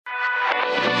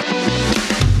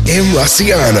M.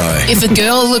 Rusciano. If a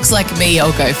girl looks like me,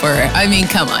 I'll go for it. I mean,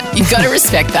 come on. You've got to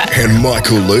respect that. And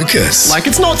Michael Lucas. Like,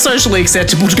 it's not socially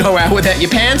acceptable to go out without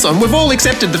your pants on. We've all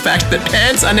accepted the fact that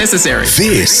pants are necessary.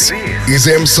 This is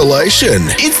Emsolation.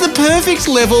 It's the perfect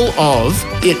level of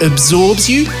it absorbs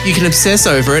you, you can obsess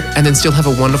over it, and then still have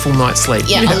a wonderful night's sleep.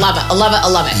 Yeah, I love it. I love it. I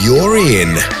love it. You're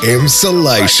in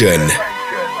Emsolation.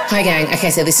 Hi, gang.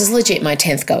 Okay, so this is legit my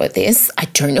 10th go at this. I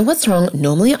don't know what's wrong.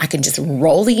 Normally, I can just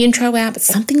roll the intro out, but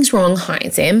something's wrong. Hi,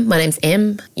 it's Em. My name's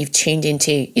Em. You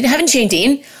haven't tuned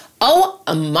in. Oh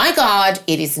my God,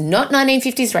 it is not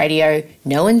 1950s radio.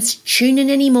 No one's tuning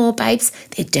anymore, babes.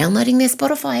 They're downloading their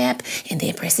Spotify app and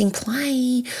they're pressing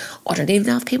play. I don't even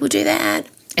know if people do that.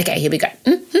 Okay, here we go.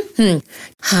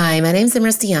 Hi, my name's Em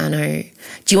Rusciano.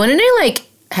 Do you want to know,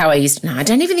 how I used to... No, I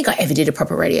don't even think I ever did a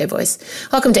proper radio voice.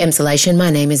 Welcome to Emsolation. My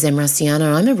name is Em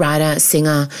Rusciano. I'm a writer, a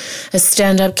singer, a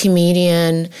stand-up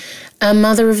comedian, a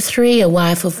mother of 3, a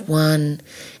wife of 1,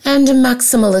 and a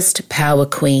maximalist power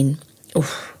queen.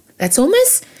 Oof, that's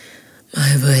almost...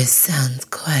 My voice sounds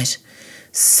quite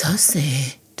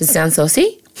saucy. Does it sound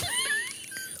saucy?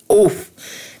 Oof.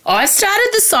 I started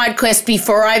the side quest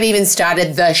before I've even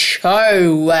started the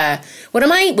show. What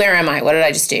am I? Where am I? What did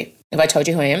I just do? Have I told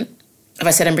you who I am? Have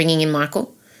I said I'm bringing in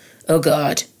Michael? Oh,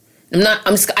 God.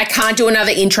 I can't do another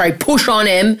intro. Push on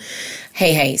him.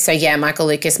 Hey. So, yeah, Michael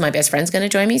Lucas, my best friend's going to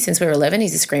join me since we were 11.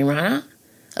 He's a screenwriter.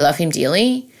 I love him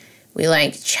dearly. We,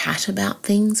 chat about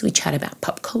things. We chat about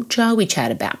pop culture. We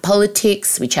chat about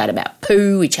politics. We chat about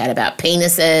poo. We chat about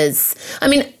penises. I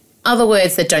mean, other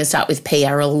words that don't start with P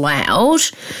are allowed.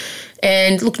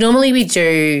 And look, normally we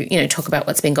do, talk about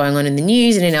what's been going on in the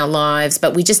news and in our lives,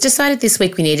 but we just decided this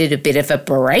week we needed a bit of a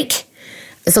break.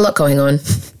 There's a lot going on.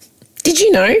 Did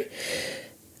you know?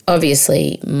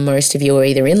 Obviously, most of you are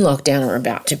either in lockdown or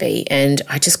about to be, and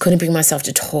I just couldn't bring myself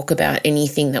to talk about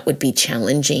anything that would be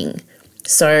challenging.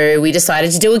 So we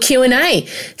decided to do a Q&A.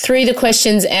 Threw the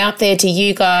questions out there to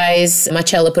you guys.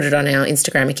 Marcella put it on our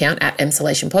Instagram account at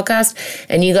Emsolation Podcast,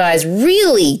 and you guys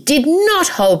really did not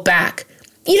hold back.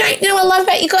 I love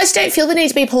about you guys don't feel the need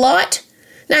to be polite.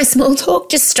 No small talk,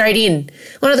 just straight in.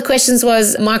 One of the questions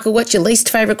was, Michael, what's your least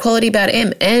favourite quality about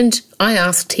Em? And I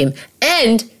asked him,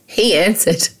 and he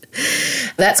answered.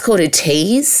 That's called a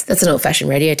tease. That's an old-fashioned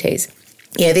radio tease.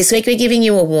 Yeah, this week we're giving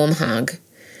you a warm hug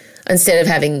instead of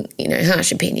having,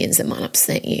 harsh opinions that might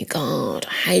upset you. God,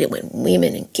 I hate it when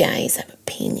women and gays have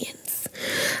opinions.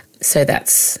 So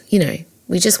that's,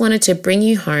 we just wanted to bring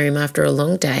you home after a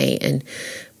long day and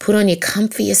put on your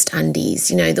comfiest undies,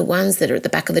 the ones that are at the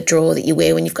back of the drawer that you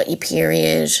wear when you've got your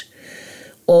period,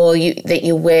 or that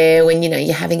you wear when,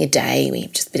 you're having a day where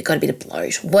you've just got a bit of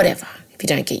bloat, whatever. If you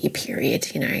don't get your period,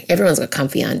 everyone's got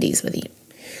comfy undies,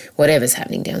 whatever's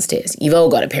happening downstairs. You've all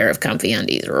got a pair of comfy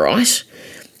undies, right?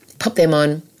 Pop them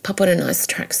on, pop on a nice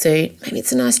tracksuit. Maybe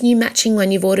it's a nice new matching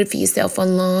one you've ordered for yourself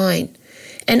online.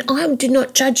 And I do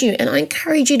not judge you, and I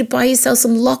encourage you to buy yourself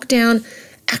some lockdown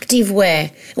active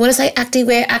wear. And when I say active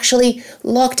wear, actually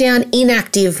lockdown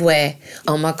inactive wear.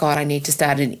 Oh my God, I need to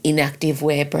start an inactive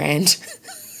wear brand.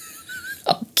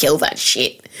 I'll kill that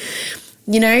shit.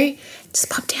 Just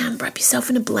pop down, wrap yourself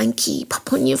in a blankie,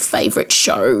 pop on your favourite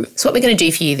show. So what we're going to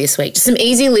do for you this week, just some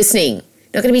easy listening.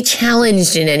 Not going to be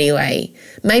challenged in any way.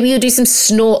 Maybe you'll do some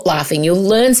snort laughing. You'll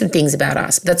learn some things about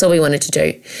us. But that's all we wanted to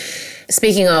do.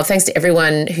 Speaking of, thanks to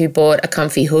everyone who bought a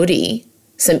comfy hoodie.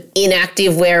 Some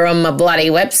inactive wear on my bloody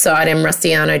website,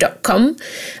 mrustiano.com.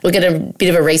 We'll get a bit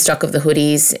of a restock of the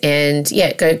hoodies and,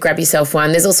 go grab yourself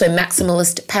one. There's also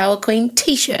Maximalist Power Queen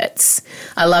T-shirts.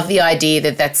 I love the idea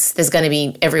that there's going to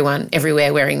be everyone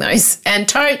everywhere wearing those. And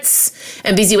totes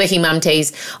and busy working mum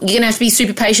tees. You're going to have to be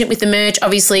super patient with the merch.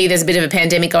 Obviously, there's a bit of a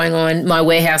pandemic going on. My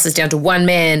warehouse is down to one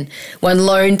man. One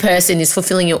lone person is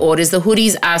fulfilling your orders. The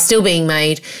hoodies are still being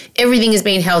made. Everything is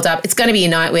being held up. It's going to be a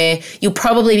nightmare. You'll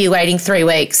probably be waiting 3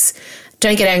 weeks.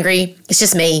 Don't get angry. It's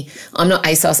just me. I'm not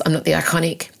ASOS. I'm not the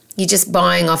Iconic. You're just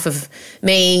buying off of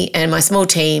me and my small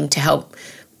team to help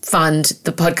fund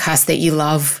the podcast that you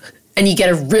love. And you get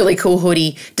a really cool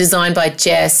hoodie designed by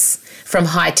Jess from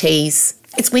High Tees.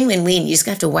 It's win-win-win. You just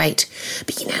have to wait.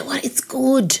 But you know what? It's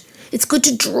good. It's good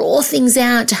to draw things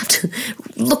out, to have to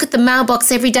look at the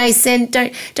mailbox every day.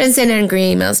 Don't send angry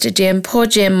emails to Jem. Poor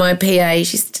Jem, my PA.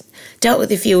 She's dealt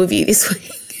with a few of you this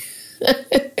week.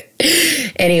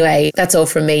 Anyway, that's all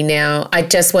from me now. I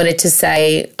just wanted to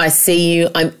say I see you.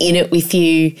 I'm in it with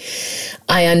you.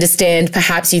 I understand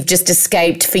perhaps you've just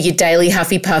escaped for your daily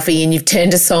huffy puffy and you've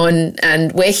turned us on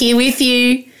and we're here with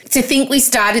you. To think we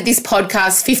started this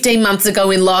podcast 15 months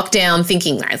ago in lockdown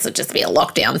thinking, this will just be a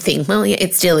lockdown thing. Well, yeah,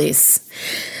 it still is.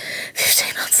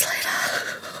 15 months later.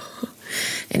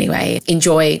 Anyway,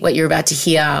 enjoy what you're about to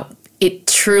hear. It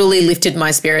truly lifted my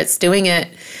spirits doing it.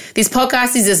 This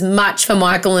podcast is as much for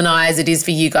Michael and I as it is for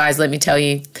you guys, let me tell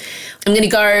you. I'm going to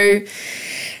go.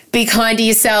 Be kind to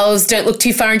yourselves. Don't look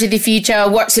too far into the future.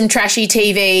 Watch some trashy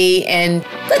TV and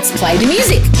let's play the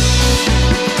music.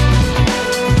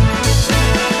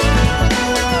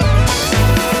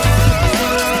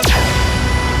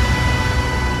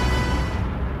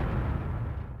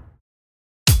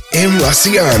 M.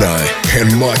 Rusciano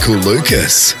and Michael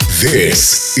Lucas.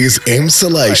 This is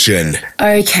Emsolation.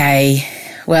 Okay.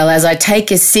 Well, as I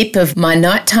take a sip of my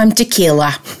nighttime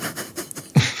tequila.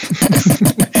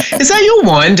 Is that your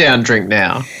wind down drink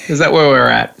now? Is that where we're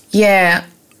at? Yeah.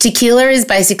 Tequila is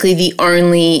basically the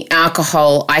only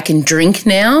alcohol I can drink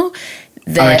now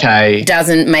that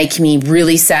doesn't make me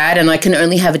really sad, and I can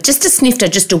only have just a snifter,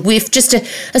 just a whiff, just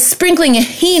a sprinkling, a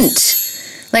hint.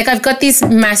 Like, I've got this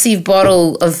massive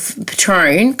bottle of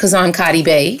Patron because I'm Cardi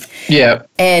B. Yeah.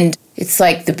 And it's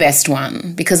like the best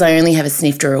one because I only have a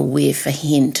snifter, a whiff, a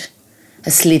hint, a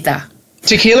slither.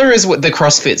 Tequila is what the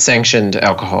CrossFit sanctioned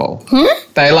alcohol.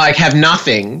 They have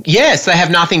nothing. Yes, they have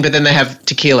nothing, but then they have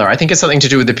tequila. I think it's something to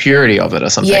do with the purity of it or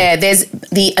something. Yeah, there's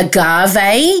the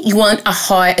agave. You want a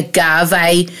high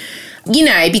agave,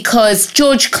 because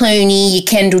George Clooney, your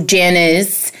Kendall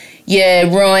Jenners,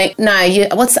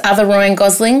 what's the other Ryan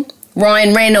Gosling?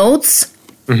 Ryan Reynolds.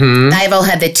 Mm-hmm. They've all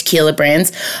had their tequila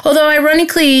brands. Although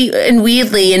ironically and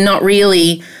weirdly and not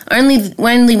really, only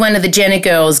one of the Jenner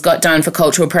girls got done for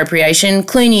cultural appropriation.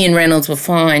 Clooney and Reynolds were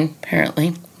fine,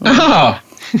 apparently. Oh.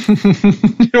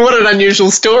 What an unusual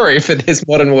story for this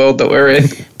modern world that we're in.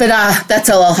 But that's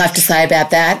all I'll have to say about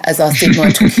that as I sip my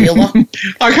tequila.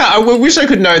 I wish I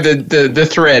could know the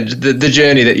thread, the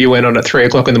journey that you went on at 3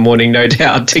 o'clock in the morning, no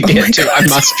doubt, to get to I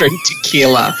must drink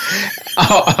tequila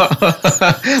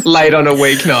late on a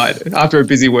weeknight after a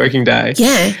busy working day.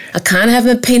 Yeah, I can't have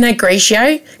a Pinot Grigio.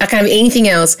 I can't have anything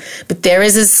else. But there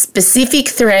is a specific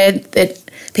thread that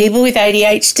people with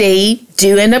ADHD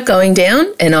do end up going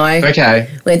down, and I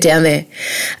went down there.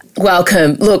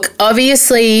 Welcome. Look,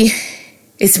 obviously,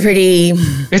 it's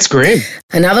grim.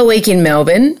 Another week in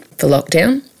Melbourne for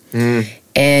lockdown,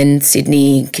 and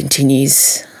Sydney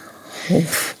continues.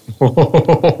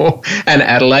 And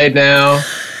Adelaide now.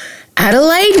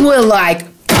 Adelaide were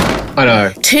I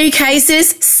know. 2 cases,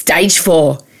 stage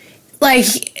 4.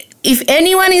 If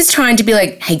anyone is trying to be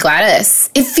hey, Gladys,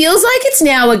 it feels like it's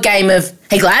now a game of,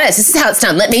 hey, Gladys, this is how it's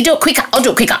done. Let me do it quicker. I'll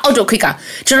do it quicker. I'll do it quicker.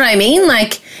 Do you know what I mean?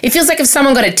 It feels like if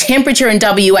someone got a temperature in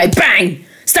WA, bang,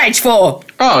 stage 4.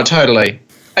 Oh, totally.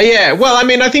 Yeah, well,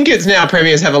 I think it's now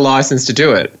premiers have a license to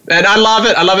do it. And I love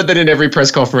it. I love it that in every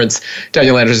press conference,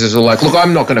 Daniel Andrews is look,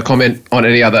 I'm not going to comment on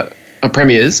any other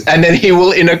premiers. And then he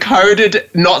will, in a coded,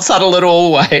 not subtle at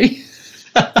all way,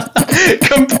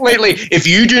 completely. If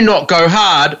you do not go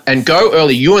hard and go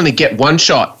early, you only get one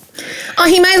shot. Oh,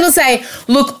 he may as well say,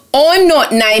 look, I'm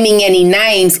not naming any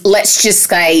names. Let's just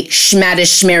say Schmatter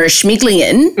Schmerra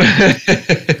Schmiglian.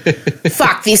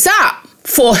 Fuck this up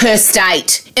for her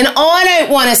state. And I don't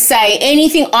want to say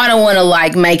anything. I don't want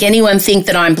to make anyone think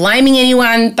that I'm blaming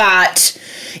anyone. But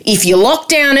if you lock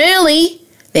down early,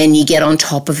 then you get on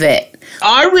top of it.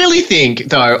 I really think,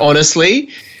 though, honestly,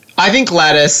 I think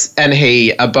Gladys and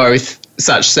he are both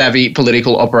such savvy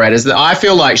political operators that I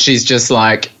feel like she's just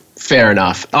fair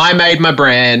enough. I made my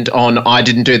brand on I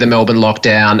didn't do the Melbourne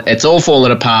lockdown. It's all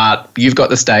fallen apart. You've got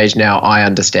the stage now. I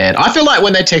understand. I feel like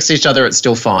when they text each other, it's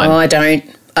still fine. Oh, I don't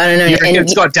know. You reckon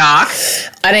it's got dark?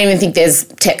 I don't even think there's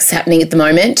texts happening at the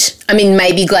moment.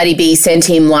 Maybe Gladdy B sent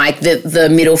him the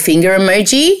middle finger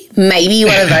emoji. Maybe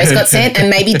one of those got sent, and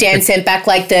maybe Dan sent back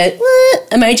the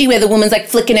emoji where the woman's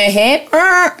flicking her hair.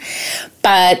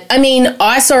 But,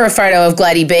 I saw a photo of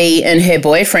Gladdy B and her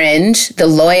boyfriend, the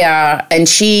lawyer, and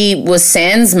she was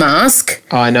sans mask.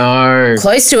 I know.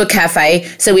 Close to a cafe.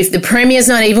 So if the Premier's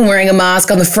not even wearing a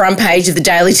mask on the front page of the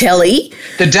Daily Telly.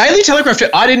 The Daily Telegraph,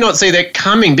 I did not see that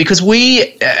coming because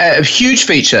a huge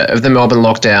feature of the Melbourne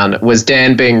lockdown was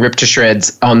Dan being ripped to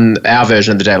shreds on our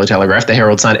version of the Daily Telegraph, the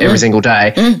Herald Sun, every single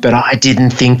day. But I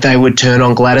didn't think they would turn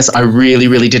on Gladys. I really,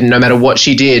 really didn't. No matter what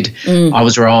she did, I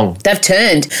was wrong. They've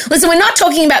turned. Listen, we're not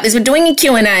talking about this. We're doing a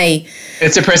Q&A.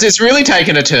 It's really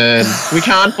taken a turn. We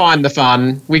can't find the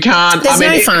fun. We can't. There's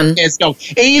no fun.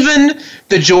 Even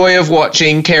the joy of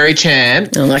watching Kerry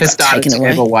Chan has started to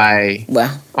ebb away.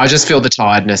 Well, I just feel the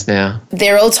tiredness now.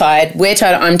 They're all tired. We're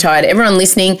tired. I'm tired. Everyone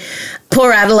listening.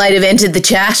 Poor Adelaide have entered the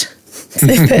chat. It's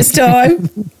their first time.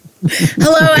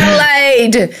 Hello,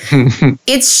 Adelaide.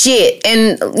 It's shit.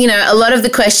 And, a lot of the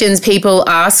questions people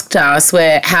asked us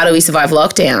were, how do we survive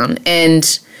lockdown?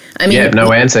 And,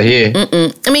 no answer here.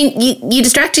 You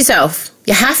distract yourself.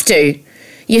 You have to.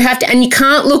 You have to. And you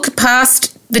can't look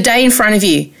past the day in front of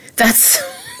you. That's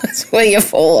where you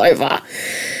fall over.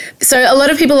 So a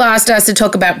lot of people asked us to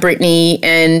talk about Britney,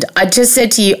 and I just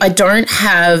said to you, I don't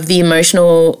have the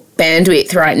emotional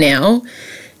bandwidth right now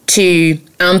to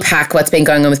unpack what's been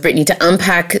going on with Britney, to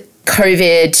unpack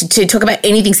COVID, to talk about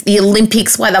anything. The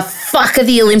Olympics, why the fuck are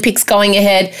the Olympics going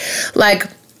ahead? Like,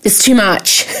 it's too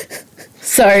much.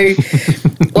 So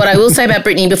what I will say about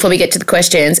Britney before we get to the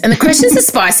questions, and the questions are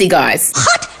spicy, guys.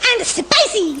 Hot and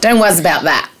spicy. Don't worry about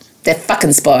that. They're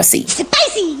fucking spicy.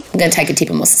 Spicy. I'm going to take a tip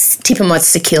of my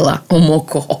Sequila. Oh, my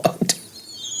God.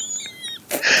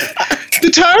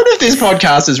 The tone of this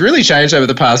podcast has really changed over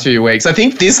the past few weeks. I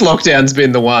think this lockdown's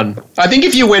been the one. I think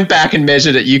if you went back and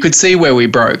measured it, you could see where we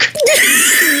broke.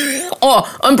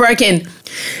 Oh, I'm broken.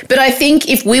 But I think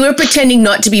if we were pretending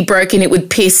not to be broken, it would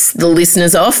piss the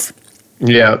listeners off.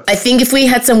 Yeah. I think if we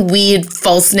had some weird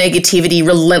false negativity,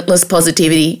 relentless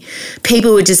positivity,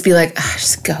 people would just be like, oh,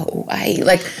 just go away.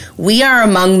 Like, we are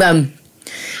among them.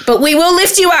 But we will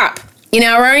lift you up in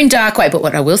our own dark way. But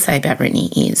what I will say about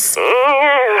Britney is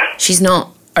she's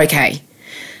not okay.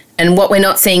 And what we're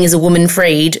not seeing is a woman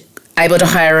freed, able to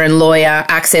hire her own lawyer,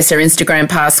 access her Instagram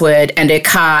password and her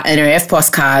car and her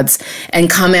FPOS cards and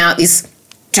come out this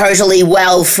totally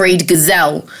well-freed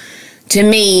gazelle. To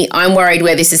me, I'm worried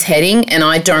where this is heading, and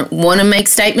I don't want to make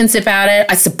statements about it.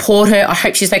 I support her. I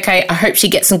hope she's okay. I hope she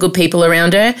gets some good people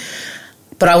around her.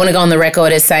 But I want to go on the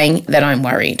record as saying that I'm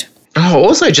worried. Oh,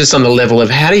 also just on the level of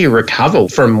how do you recover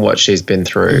from what she's been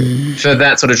through for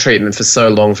that sort of treatment for so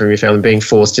long from your family, being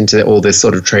forced into all this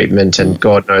sort of treatment and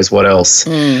God knows what else.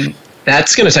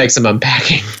 That's going to take some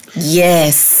unpacking.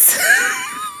 Yes.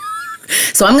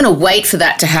 So I'm going to wait for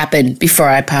that to happen before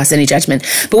I pass any judgment.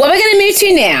 But what we're going to move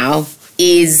to now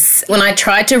is when I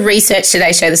tried to research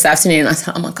today's show this afternoon, I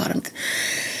thought, oh, my God,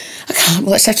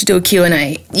 we'll just have to do a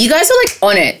Q&A. You guys were like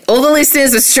on it. All the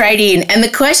listeners were straight in. And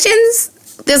the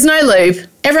questions, there's no lube.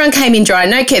 Everyone came in dry,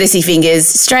 no courtesy fingers,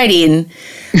 straight in.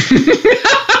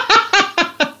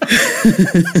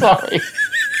 Sorry.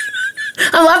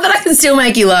 I love that I can still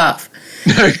make you laugh.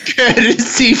 No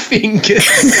courtesy fingers.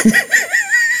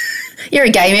 You're a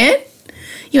gay man.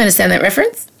 You understand that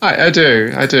reference? I do.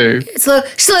 It's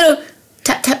just a little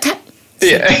tap, tap, tap.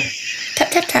 Yeah. Tap,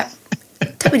 tap, tap.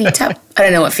 Tappity tap. I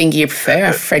don't know what finger you prefer.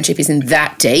 Our friendship isn't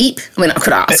that deep. I mean, I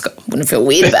could ask. I wouldn't feel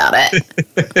weird about it.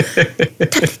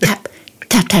 Tappity tap.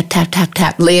 Tap, tap, tap, tap,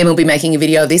 tap. Liam will be making a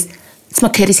video of this. It's my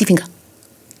courtesy finger.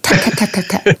 Tap, tap, tap,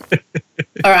 tap, tap.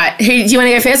 All right. Do you want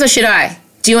to go first or should I?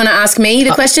 Do you want to ask me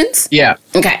the questions? Yeah.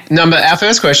 Okay. Our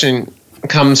first question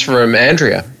comes from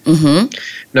Andrea. Mm-hmm.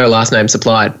 No last name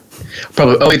supplied.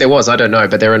 Probably there was, I don't know,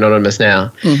 but they're anonymous now.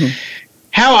 Mm-hmm.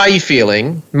 How are you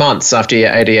feeling months after your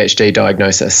ADHD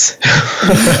diagnosis?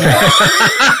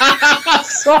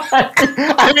 Sorry.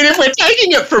 I mean, if we're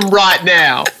taking it from right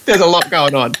now, there's a lot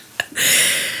going on.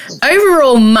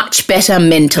 Overall, much better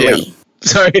mentally. Yeah.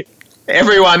 So,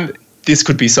 everyone, this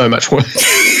could be so much worse.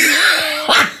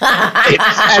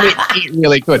 it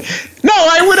really could. No,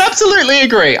 I would absolutely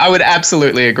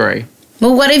agree.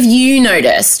 Well, what have you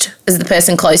noticed as the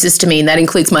person closest to me, and that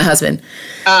includes my husband?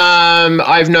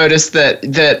 I've noticed that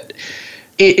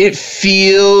it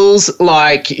feels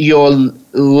like you're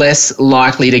less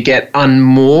likely to get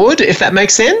unmoored, if that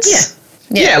makes sense.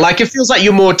 Yeah, like it feels like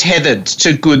you're more tethered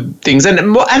to good things and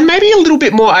maybe a little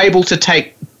bit more able to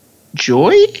take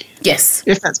joy. Yes.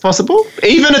 If that's possible.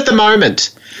 Even at the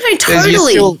moment. No, totally. You're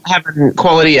still having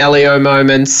quality LEO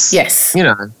moments. Yes. You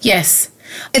know. Yes.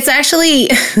 It's actually,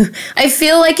 I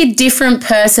feel like a different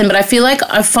person, but I feel like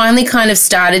I've finally kind of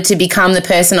started to become the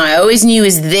person I always knew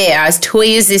was there, as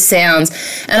twee as this sounds.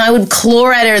 And I would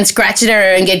claw at her and scratch at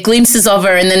her and get glimpses of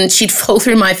her, and then she'd fall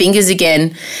through my fingers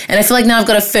again. And I feel like now I've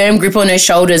got a firm grip on her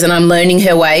shoulders and I'm learning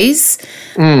her ways.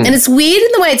 And it's weird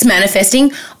in the way it's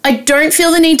manifesting. I don't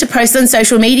feel the need to post on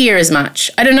social media as much.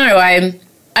 I don't know.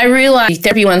 I realised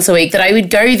therapy once a week that I would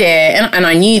go there, and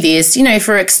I knew this,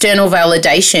 for external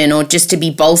validation or just to be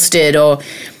bolstered or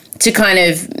to kind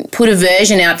of put a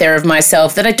version out there of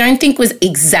myself that I don't think was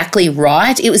exactly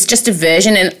right. It was just a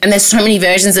version, and there's so many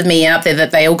versions of me out there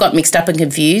that they all got mixed up and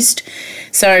confused.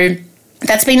 So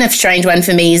that's been a strange one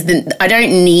for me, is that I don't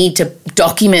need to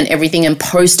document everything and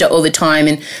post it all the time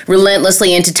and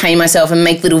relentlessly entertain myself and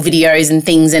make little videos and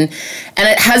things. And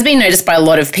it has been noticed by a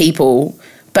lot of people.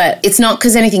 But it's not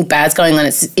because anything bad's going on.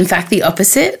 It's, in fact, the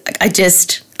opposite.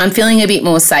 I'm feeling a bit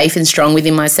more safe and strong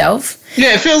within myself.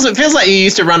 Yeah, it feels like you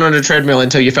used to run on a treadmill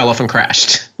until you fell off and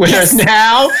crashed. Whereas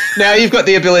now you've got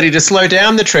the ability to slow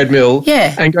down the treadmill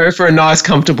and go for a nice,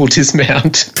 comfortable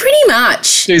dismount. Pretty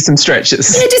much. Do some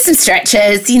stretches. Yeah, do some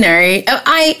stretches,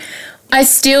 I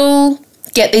still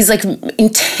get these like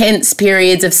intense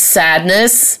periods of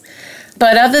sadness.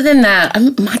 But other than that,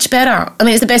 I'm much better. I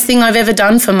mean, it's the best thing I've ever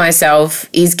done for myself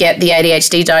is get the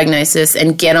ADHD diagnosis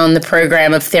and get on the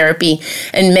program of therapy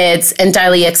and meds and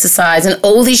daily exercise and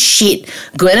all this shit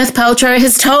Gwyneth Paltrow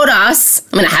has told us.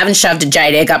 I mean, I haven't shoved a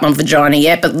jade egg up my vagina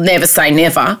yet, but never say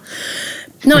never.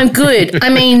 No, I'm good. I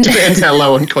mean... Depends how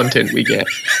low on content we get.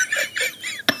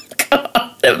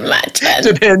 Imagine.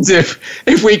 Depends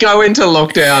if we go into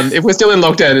lockdown, if we're still in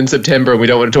lockdown in September and we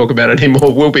don't want to talk about it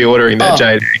anymore, we'll be ordering that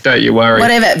jade. Don't you worry.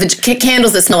 Whatever.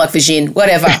 Candles that smell like vagine.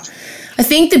 Whatever. I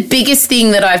think the biggest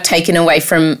thing that I've taken away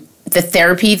from the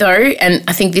therapy though, and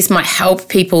I think this might help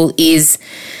people, is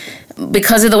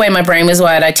because of the way my brain was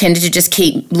wired, I tended to just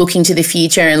keep looking to the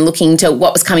future and looking to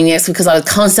what was coming next because I was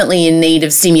constantly in need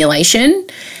of stimulation.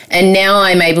 And now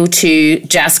I'm able to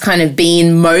just kind of be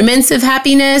in moments of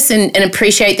happiness and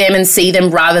appreciate them and see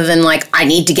them rather than like, I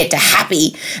need to get to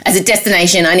happy as a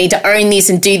destination. I need to own this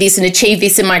and do this and achieve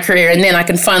this in my career. And then I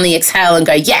can finally exhale and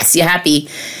go, yes, you're happy.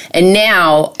 And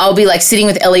now I'll be like sitting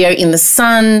with Elio in the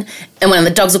sun and one of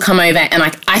the dogs will come over and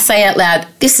I say out loud,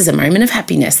 this is a moment of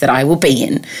happiness that I will be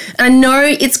in. And I know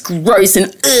it's gross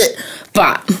and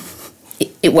but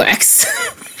it works.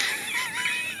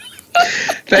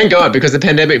 Thank God, because the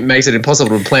pandemic makes it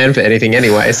impossible to plan for anything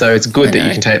anyway, so it's good that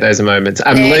you can take those moments.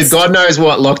 God knows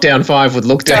what lockdown 5 would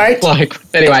look like.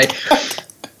 Anyway.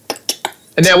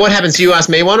 And now what happens? Do you ask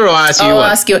me one or I ask you one? I'll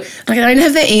ask you. I don't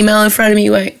have the email in front of me.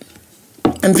 Wait.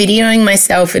 I'm videoing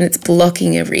myself and it's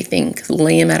blocking everything because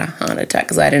Liam had a heart attack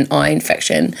because I had an eye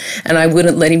infection and I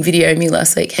wouldn't let him video me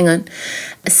last week. Hang on.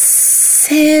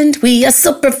 And we are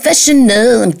so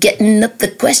professional. I'm getting up the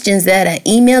questions that I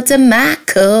emailed to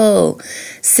Michael.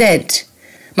 Sent.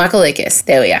 Michael Lucas.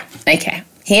 There we are. Okay.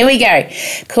 Here we go.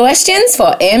 Questions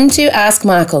for M to ask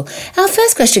Michael. Our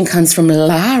first question comes from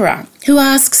Lara, who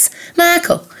asks,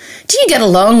 Michael, do you get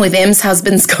along with M's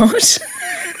husband, Scott?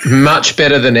 Much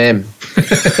better than M.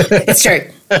 It's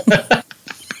true.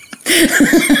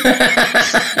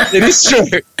 It is true.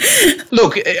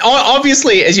 Look,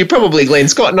 obviously, as you probably gleaned,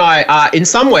 Scott and I are in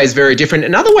some ways very different.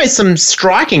 In other ways, some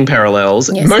striking parallels,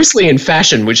 mostly in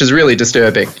fashion, which is really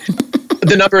disturbing.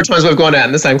 The number of times we've gone out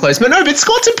in the same clothes. But no, but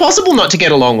Scott's impossible not to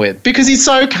get along with because he's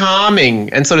so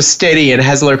calming and sort of steady and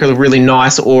has like a really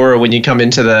nice aura when you come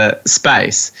into the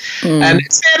space. And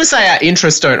it's fair to say our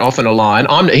interests don't often align.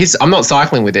 I'm not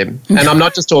cycling with him, and I'm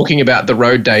not just talking about the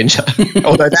road danger,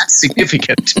 although that's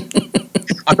significant.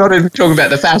 I'm not even talking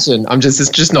about the fashion. It's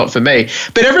just not for me.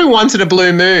 But every once in a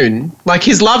blue moon, like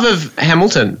his love of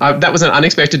Hamilton, that was an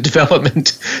unexpected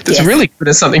development that's really given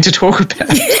us something to talk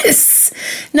about. Yes.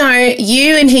 No,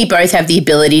 you and he both have the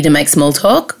ability to make small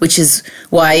talk, which is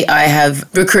why I have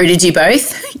recruited you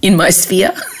both in my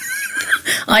sphere.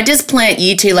 I just plant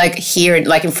you two like here,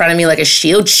 like in front of me, like a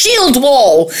shield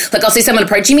wall. Like I'll see someone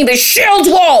approaching me, but shield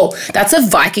wall. That's a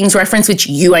Vikings reference, which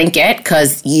you won't get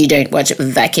because you don't watch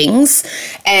Vikings.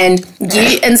 And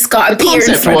you and Scott appear in front.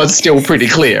 The concept was still pretty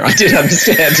clear. I did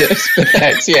understand it, but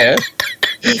thanks, yeah.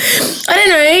 I don't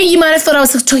know. You might have thought I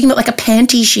was talking about like a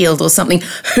panty shield or something.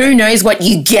 Who knows what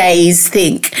you gays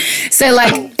think? So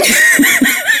like,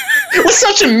 it was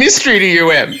such a mystery to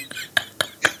you, Em.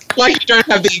 Like you don't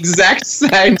have the exact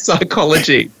same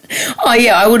psychology. Oh,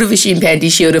 yeah, I would have assumed panty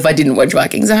shield if I didn't watch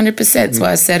Vikings 100%. That's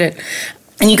why I said it.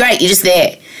 And you're great. You're just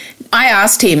there. I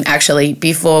asked him, actually,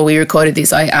 before we recorded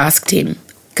this, I asked him,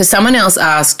 because someone else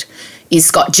asked, is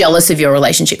Scott jealous of your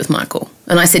relationship with Michael?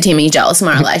 And I said to him, are you jealous of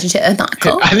my relationship with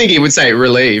Michael? I think he would say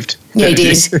relieved. Yeah, he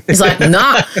did. He's like,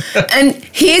 nah. And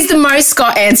here's the most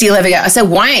Scott answer you'll ever get. I said,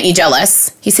 why aren't you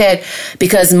jealous? He said,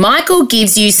 because Michael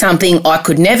gives you something I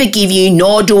could never give you,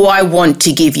 nor do I want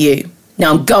to give you.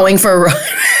 Now I'm going for a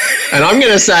ride. And I'm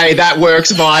going to say that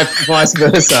works vice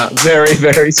versa very,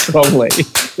 very strongly.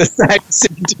 The same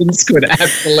sentence could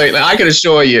absolutely, I can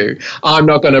assure you, I'm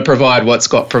not going to provide what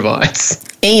Scott provides.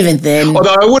 Even then.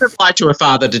 Although I would have liked to have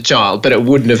fathered a child, but it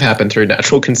wouldn't have happened through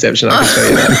natural conception, I can tell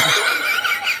you that.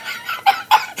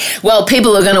 Well,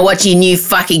 people are going to watch your new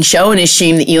fucking show and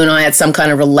assume that you and I had some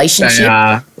kind of relationship. They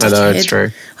are. I know, it's true.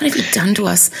 What have you done to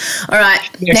us? All right,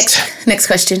 next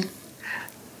question.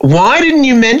 Why didn't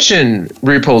you mention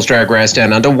RuPaul's Drag Race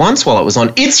Down Under once while it was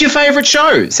on? It's your favourite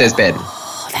show, says Ben.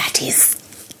 Oh,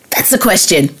 that's the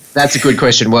question. That's a good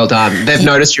question. Well done. They've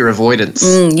noticed your avoidance.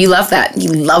 You love that.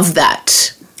 You love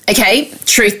that. Okay,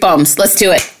 truth bombs. Let's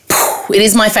do it. It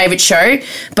is my favourite show,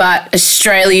 but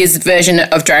Australia's version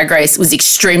of Drag Race was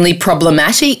extremely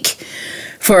problematic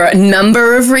for a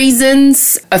number of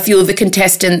reasons. A few of the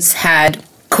contestants had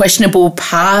questionable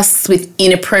pasts with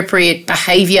inappropriate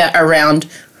behaviour around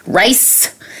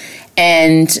race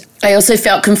And I also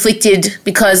felt conflicted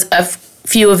because a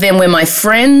few of them were my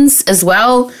friends as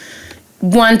well.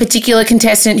 One particular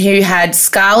contestant who had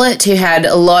Scarlett, who had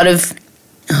a lot of...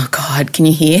 Oh, God, can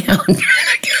you hear?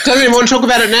 Doesn't even want to talk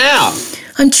about it now.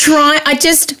 I'm trying.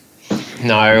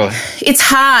 No. It's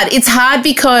hard. It's hard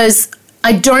because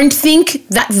I don't think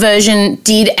that version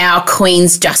did our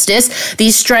queens justice. The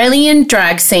Australian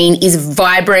drag scene is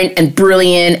vibrant and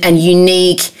brilliant and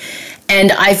unique,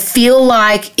 and I feel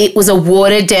like it was a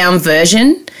watered-down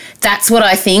version. That's what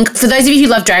I think. For those of you who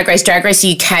love Drag Race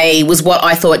UK was what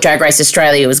I thought Drag Race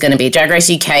Australia was going to be. Drag Race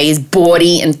UK is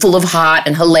bawdy and full of heart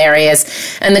and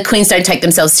hilarious, and the queens don't take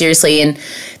themselves seriously. And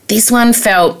this one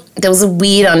felt, there was a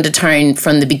weird undertone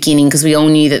from the beginning because we all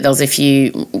knew that there was a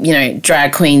few,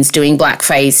 drag queens doing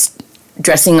blackface,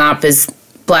 dressing up as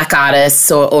black artists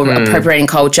or appropriating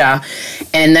culture,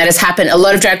 and that has happened. A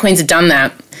lot of drag queens have done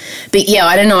that. But yeah,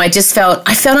 I don't know. I felt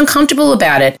uncomfortable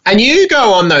about it. And you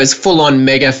go on those full-on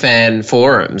mega fan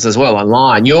forums as well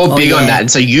online. You're big on that.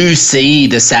 And so you see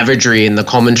the savagery and the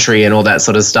commentary and all that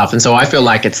sort of stuff. And so I feel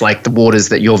like it's like the waters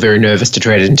that you're very nervous to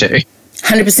tread into.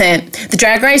 100%. The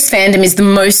Drag Race fandom is the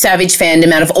most savage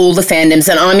fandom out of all the fandoms,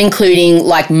 and I'm including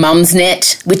like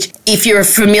Mumsnet, which if you're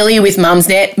familiar with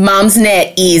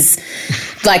Mumsnet is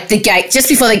like the gate, just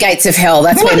before the gates of hell.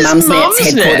 That's where Mumsnet's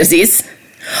headquarters is.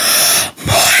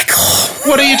 Michael.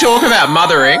 What are you talking about?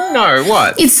 Mothering? No,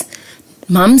 what? It's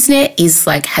Mumsnet is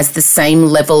like has the same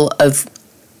level of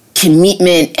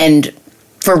commitment and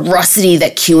ferocity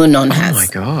that QAnon has. Oh my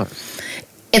God.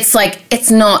 It's like,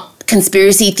 it's not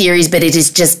conspiracy theories, but it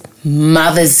is just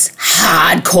mothers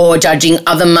hardcore judging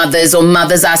other mothers, or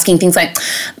mothers asking things like,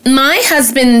 my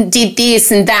husband did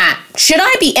this and that.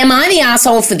 Am I the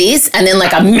asshole for this? And then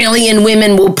like a million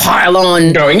women will pile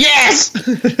on. Going, yes!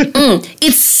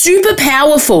 It's super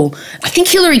powerful. I think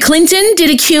Hillary Clinton did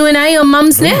a Q&A on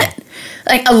Mumsnet,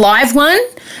 like a live one.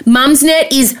 Mumsnet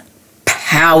is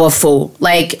powerful,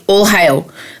 like all hail.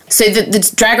 So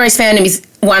the Drag Race fandom is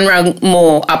one rung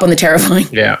more up on the terrifying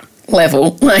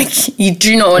level. Like, you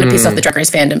do not want to piss off the Drag Race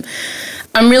fandom.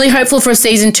 I'm really hopeful for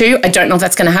season 2. I don't know if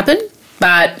that's going to happen,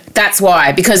 but that's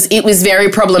why, because it was very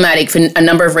problematic for a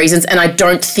number of reasons, and I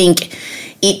don't think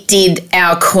it did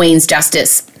our queens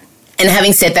justice. And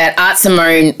having said that, Art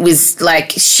Simone was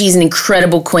like, she's an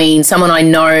incredible queen, someone I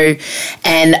know,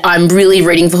 and I'm really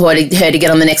rooting for her to get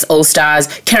on the next All Stars.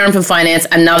 Karen from Finance,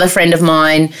 another friend of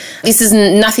mine. This is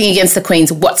nothing against the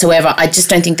queens whatsoever. I just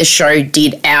don't think the show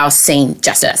did our scene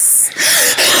justice.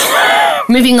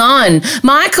 Moving on.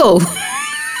 Michael.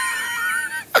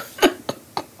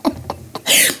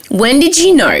 When did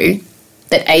you know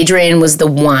that Adrienne was the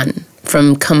one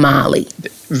from Kamali?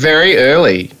 Very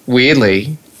early,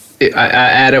 weirdly.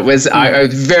 And it was a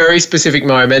very specific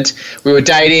moment. We were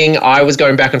dating. I was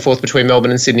going back and forth between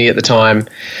Melbourne and Sydney at the time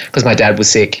because my dad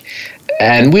was sick.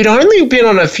 And we'd only been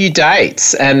on a few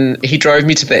dates, and he drove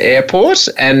me to the airport,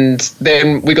 and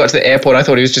then we got to the airport. I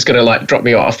thought he was just going to like drop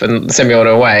me off and send me on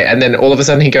our way. And then all of a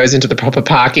sudden he goes into the proper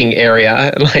parking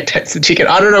area and like takes the ticket.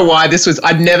 I don't know why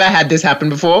I'd never had this happen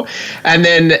before. And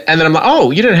then I'm like, oh,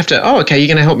 you don't have to. Oh, okay, you're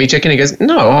going to help me check in. He goes,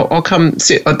 no, I'll come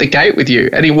sit at the gate with you.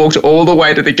 And he walked all the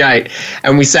way to the gate,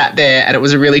 and we sat there, and it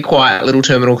was a really quiet little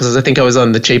terminal because I think I was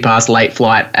on the cheap ass late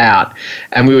flight out,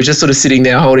 and we were just sort of sitting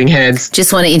there holding hands.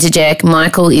 Just want to interject.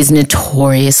 Michael is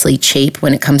notoriously cheap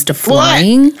when it comes to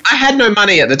flying. Well, I had no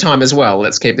money at the time as well.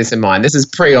 Let's keep this in mind. This is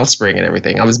pre-offspring and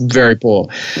everything. I was very poor.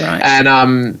 Right.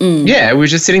 And we were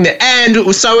just sitting there. And it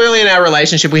was so early in our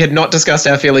relationship, we had not discussed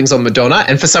our feelings on Madonna.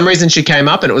 And for some reason she came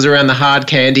up, and it was around the hard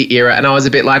candy era. And I was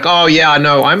a bit like, oh yeah, I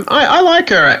know. I like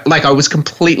her. Like, I was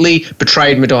completely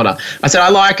betrayed Madonna. I said, I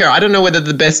like her. I don't know whether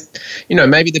the best,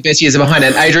 maybe the best years are behind.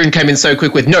 And Adrienne came in so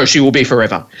quick with, no, she will be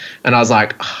forever. And I was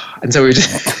like, oh. And so we were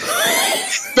just...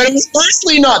 But it was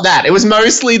mostly not that. It was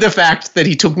mostly the fact that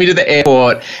he took me to the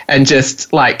airport and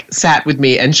just like sat with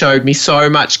me and showed me so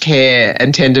much care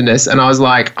and tenderness. And I was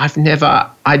like,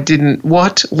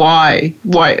 what? Why?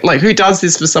 Like, who does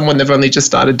this for someone they've only just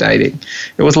started dating?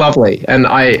 It was lovely. And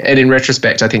in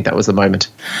retrospect, I think that was the moment.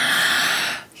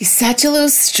 You're such a little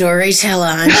storyteller,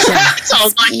 aren't you?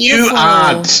 Sounds like you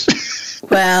aren't.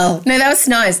 Well, no, that was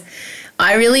nice.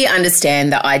 I really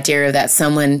understand the idea of that,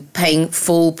 someone paying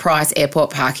full price airport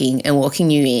parking and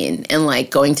walking you in and like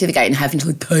going to the gate and having to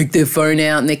like take their phone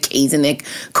out and their keys and their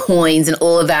coins and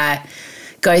all of that.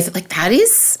 Like, that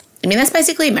is, that's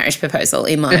basically a marriage proposal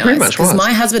in my eyes. Pretty much was. Because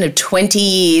my husband of 20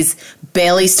 years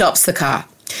barely stops the car.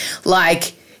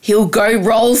 Like, He'll go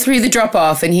roll through the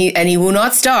drop-off and he will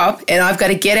not stop, and I've got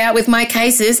to get out with my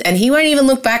cases, and he won't even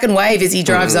look back and wave as he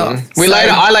drives off.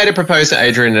 I later proposed to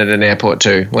Adrian at an airport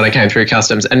too when I came through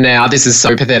customs, and now this is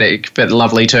so pathetic but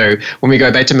lovely too. When we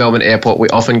go back to Melbourne Airport, we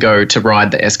often go to ride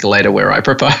the escalator where I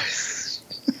propose.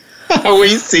 Are we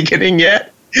sickening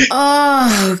yet?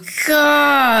 Oh,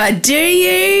 God, do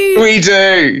you? We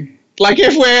do. Like,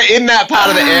 if we're in that part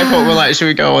of the airport, we're like, should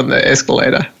we go on the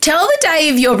escalator? Tell the day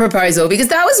of your proposal, because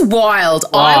that was wild.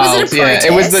 I was at a protest.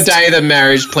 Yeah, it was the day the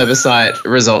marriage plebiscite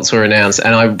results were announced,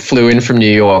 and I flew in from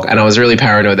New York, and I was really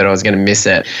paranoid that I was going to miss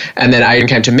it. And then Aidan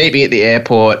came to meet me at the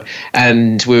airport,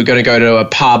 and we were going to go to a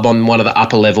pub on one of the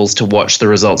upper levels to watch the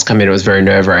results come in. It was very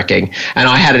nerve-wracking. And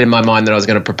I had it in my mind that I was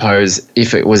going to propose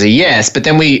if it was a yes. But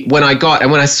then when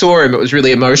I saw him, it was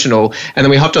really emotional. And then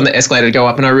we hopped on the escalator to go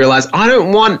up, and I realized I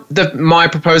don't want my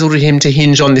proposal to him to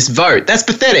hinge on this vote. That's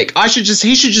pathetic.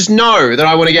 He should just know that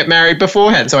I want to get married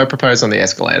beforehand. So I proposed on the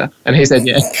escalator, and he said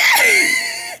yes.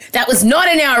 That was not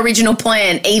in our original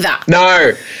plan either.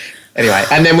 No. Anyway,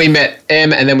 and then we met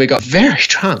Em, and then we got very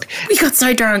drunk. We got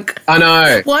so drunk. I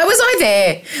know. Why was I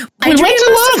there? We went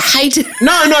to lunch.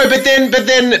 No, but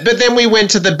then we went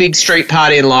to the big street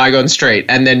party in Lygon Street,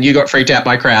 and then you got freaked out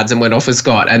by crowds and went off with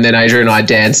Scott, and then Adrian and I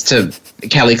danced to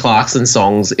Kelly Clarkson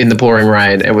songs in the pouring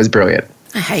rain. It was brilliant.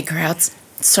 I hate crowds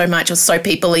so much. It was so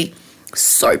people-y.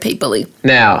 So people-y.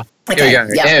 Now, here we go.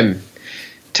 Yep. Em,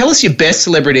 tell us your best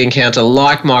celebrity encounter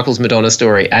like Michael's Madonna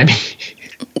story, Amy.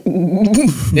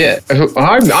 Yeah,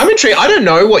 I'm intrigued. I don't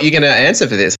know what you're going to answer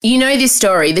for this. You know this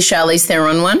story, the Charlize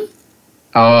Theron one?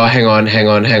 Oh, hang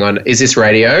on. Is this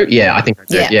radio? Yeah, I think I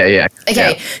do. Yeah.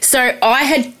 Okay, so I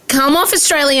had come off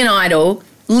Australian Idol,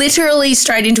 literally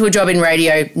straight into a job in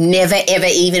radio, I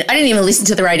didn't even listen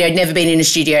to the radio, I'd never been in a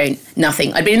studio,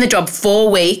 nothing. I'd been in the job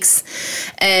 4 weeks,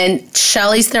 and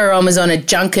Charlize Theron was on a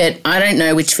junket, I don't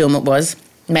know which film it was,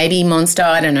 maybe Monster,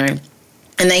 I don't know.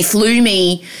 And they flew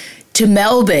me to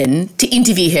Melbourne to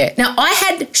interview her. Now,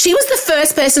 she was the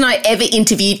first person I ever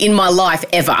interviewed in my life,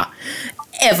 ever.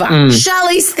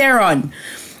 Charlize Theron.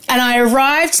 And I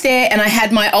arrived there and I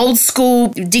had my old school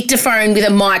dictaphone with a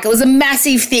mic. It was a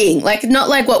massive thing, not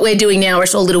like what we're doing now where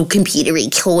it's all little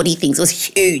computery, cordy things. It was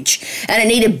huge. And it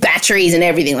needed batteries and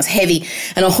everything. It was heavy.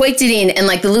 And I hoiked it in, and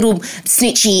the little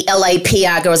snitchy LA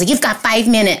PR girl was like, "You've got 5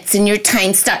 minutes and your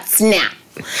time starts now."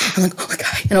 I'm like, oh,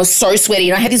 okay. And I was so sweaty,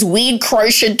 and I had this weird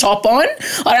crocheted top on.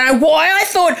 I don't know why I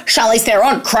thought Charlize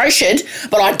Theron crocheted,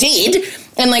 but I did.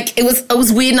 And it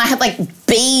was weird, and I had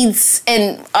beads,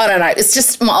 and I don't know. It's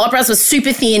just my eyebrows were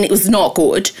super thin. It was not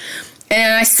good.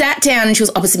 And I sat down, and she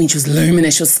was opposite me. She was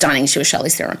luminous. She was stunning. She was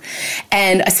Charlize Theron.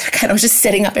 And I said, okay, and I was just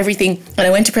setting up everything. And I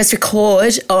went to press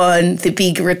record on the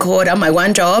big recorder, my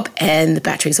one job, and the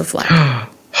batteries were flat.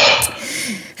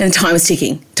 And time was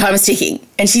ticking.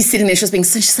 And she's sitting there, she's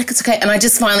like, it's okay. And I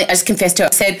just confessed to her.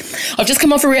 I said, I've just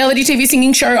come off a reality TV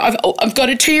singing show. I've got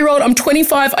a 2-year-old. I'm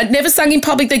 25. I'd never sung in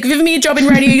public. They've given me a job in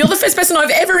radio. You're the first person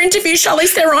I've ever interviewed, Charlize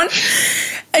Theron.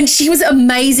 And she was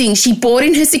amazing. She brought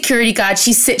in her security guard.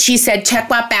 She said, check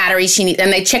what batteries she needed.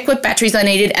 And they checked what batteries I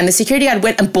needed. And the security guard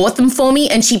went and bought them for me.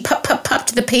 And she pupped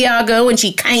the PR girl, and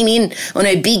she came in on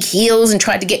her big heels and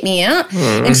tried to get me out.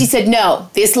 And she said, no,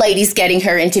 this lady's getting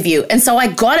her interview. And so I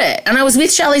got it. And I was with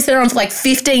Charlize Theron for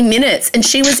 15 minutes, and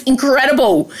she was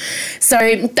incredible.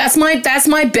 So that's my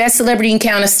best celebrity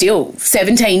encounter still,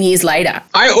 17 years later.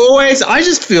 I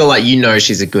just feel like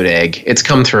she's a good egg. It's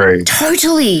come through.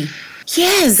 Totally.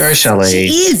 Yes. Go Charlize. She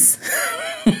is.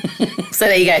 So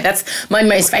there you go. That's my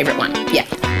most favourite one. Yeah.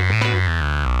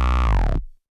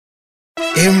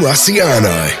 M.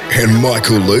 Rusciano and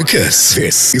Michael Lucas.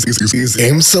 This is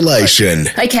Emsolation.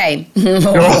 Okay.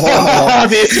 Oh,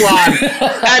 this one.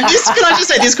 And can I just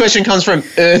say, this question comes from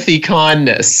Earthy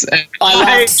Kindness. I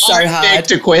laughed so hard. I beg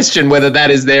to question whether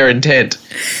that is their intent.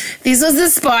 This was the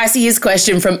spiciest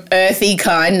question from Earthy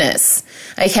Kindness.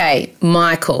 Okay,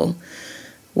 Michael,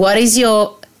 what is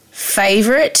your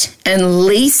favourite and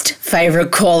least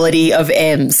favourite quality of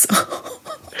M's?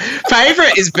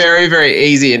 Favourite is very, very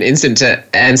easy and instant to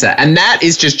answer, and that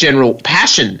is just general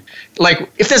passion.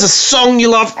 If there's a song you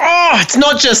love, it's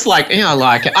not just I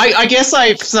like it. I guess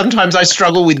sometimes I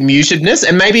struggle with mutedness,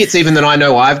 and maybe it's even that I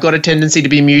know I've got a tendency to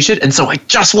be muted, and so I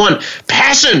just want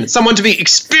passion, someone to be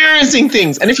experiencing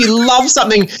things. And if you love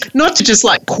something, not to just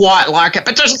quite like it,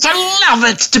 but just to love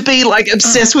it, to be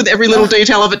obsessed with every little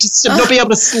detail of it, just to not be able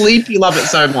to sleep, you love it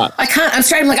so much. I can't, I'm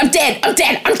straight, I'm dead,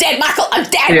 Michael, I'm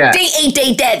dead, yeah.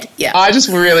 D-E-D, dead. Yeah. I just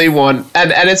really want,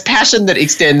 and it's passion that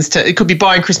extends to, it could be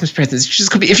buying Christmas presents, it just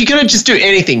could be, if you're going to just do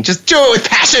anything, just do it with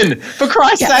passion, for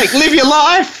Christ's sake, live your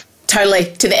life. totally.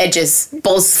 To the edges.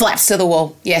 Balls flaps to the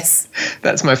wall. Yes.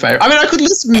 That's my favourite. I mean, I could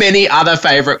list many other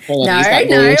favourite qualities like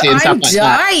loyalty and stuff like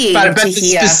that. But the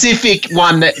specific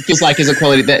one that feels like is a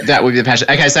quality, that would be the passion.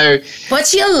 Okay, so...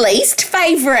 What's your least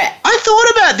favourite? I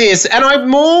thought about this, and I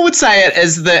more would say it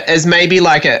as maybe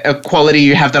like a quality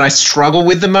you have that I struggle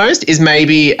with the most is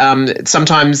maybe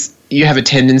sometimes you have a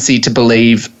tendency to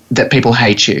believe that people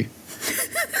hate you.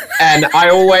 And I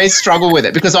always struggle with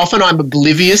it because often I'm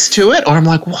oblivious to it, or I'm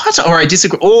like, what? Or I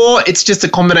disagree. Or it's just a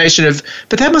combination of,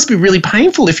 but that must be really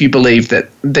painful if you believe that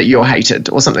you're hated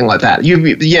or something like that.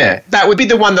 That would be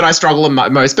the one that I struggle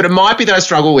most. But it might be that I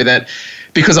struggle with it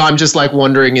because I'm just like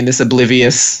wandering in this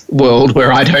oblivious world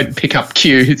where I don't pick up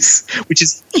cues, which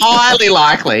is highly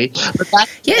likely. But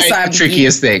that's the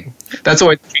trickiest thing. That's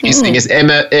always the trickiest thing is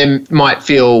Emma might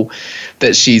feel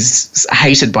that she's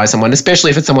hated by someone,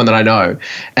 especially if it's someone that I know.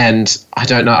 And I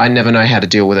don't know. I never know how to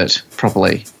deal with it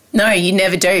properly. No, you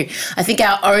never do. I think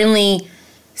our only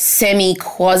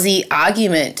semi-quasi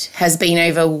argument has been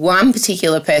over one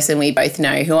particular person we both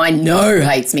know who I know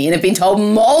hates me and have been told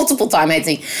multiple times hates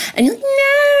me. And you're like,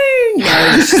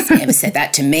 no, she's never said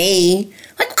that to me.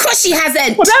 Like, of course she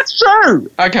hasn't. Well, that's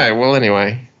true. Okay, well,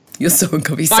 anyway. You're so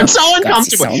uncomfortable. I'm so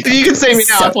uncomfortable. If you can see me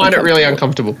now, I find it really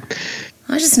uncomfortable.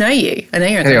 I just know you. I know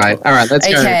you're uncomfortable. Anyway, all right, let's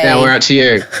go. Now we're out to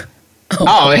you.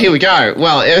 Oh, here we go.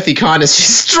 Well, earthy kindness, she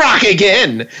struck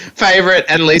again. Favourite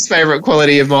and least favourite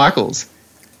quality of Michael's?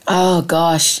 Oh,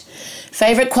 gosh.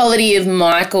 Favourite quality of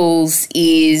Michael's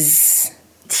is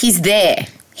he's there.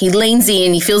 He leans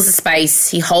in, he fills the space,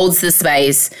 he holds the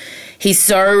space. He's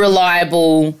so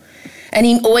reliable. And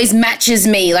he always matches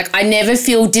me. Like, I never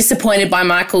feel disappointed by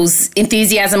Michael's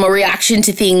enthusiasm or reaction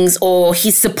to things or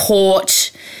his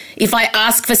support. If I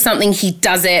ask for something, he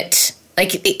does it.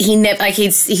 Like, he never, like,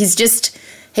 he's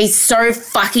so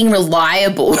fucking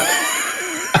reliable.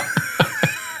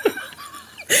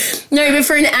 No, but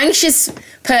for an anxious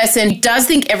person who does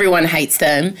think everyone hates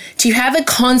them, to have a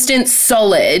constant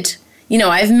solid... You know,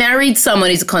 I've married someone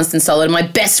who's a constant solid. My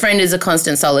best friend is a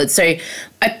constant solid. So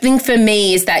I think for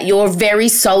me is that you're a very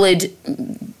solid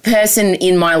person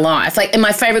in my life. Like, and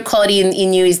my favourite quality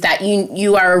in you is that you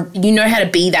know how to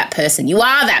be that person. You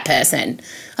are that person.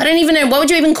 I don't even know. What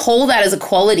would you even call that as a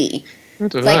quality? I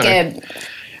don't know.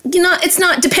 It's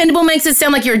not dependable makes it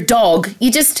sound like you're a dog.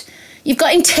 You've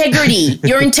got integrity.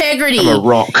 Your integrity I'm a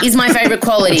rock. is my favourite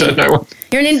quality. I don't know.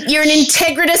 You're an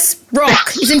integritous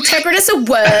rock. Is integritous a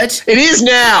word? It is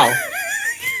now.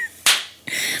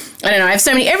 I don't know. I have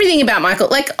so many, everything about Michael.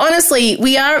 Like, honestly,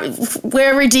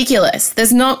 we're ridiculous.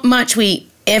 There's not much we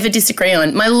ever disagree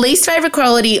on. My least favourite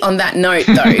quality on that note,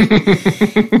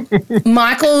 though,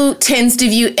 Michael tends to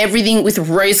view everything with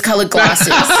rose-coloured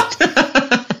glasses.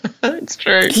 It's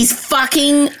true. He's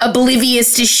fucking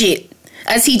oblivious to shit,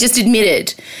 as he just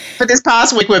admitted. But this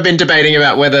past week we've been debating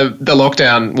about whether the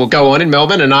lockdown will go on in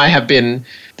Melbourne, and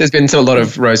there's been a lot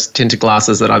of rose-tinted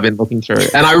glasses that I've been looking through,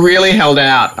 and I really held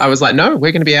out. I was like, no,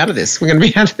 we're going to be out of this. We're going to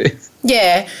be out of this.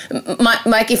 Yeah.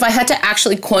 Like, if I had to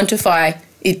actually quantify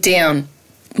it down,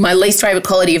 my least favourite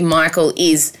quality of Michael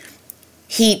is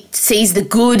he sees the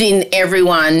good in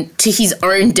everyone to his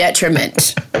own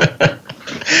detriment.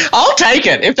 I'll take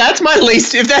it. If that's my...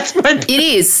 It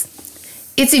is.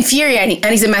 It's infuriating,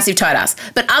 and he's a massive tight ass.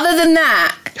 But other than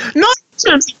that... Not in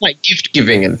terms of, like, gift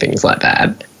giving and things like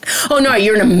that. Oh, no,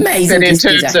 you're an amazing gift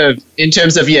giver. In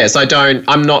terms of, yes,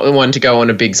 I'm not the one to go on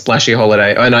a big splashy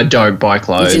holiday, and I don't buy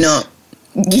clothes. You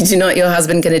do not. Your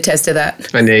husband can attest to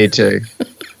that. I need to.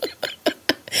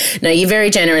 No, you're very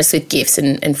generous with gifts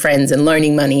and friends and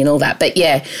loaning money and all that. But,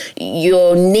 yeah,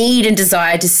 your need and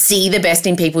desire to see the best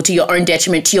in people to your own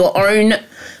detriment, to your own,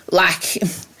 like...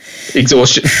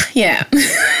 exhaustion. Yeah.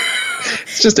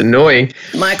 It's just annoying.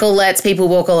 Michael lets people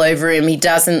walk all over him. He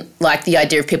doesn't like the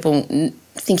idea of people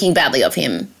thinking badly of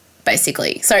him,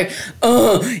 basically. So,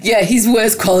 his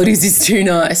worst qualities is too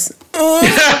nice.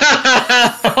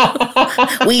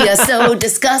 We are so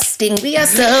disgusting. We are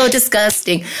so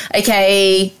disgusting.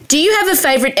 Okay. Do you have a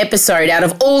favourite episode out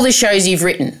of all the shows you've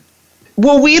written?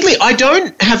 Well, weirdly, I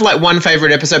don't have like one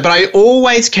favourite episode, but I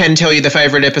always can tell you the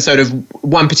favourite episode of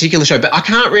one particular show, but I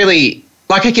can't really,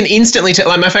 like, I can instantly tell,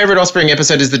 like, my favourite Offspring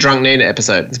episode is the Drunk Nina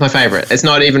episode. It's my favourite. It's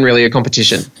not even really a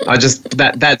competition.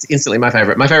 That's instantly my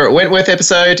favourite. My favourite Wentworth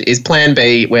episode is Plan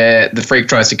B, where the freak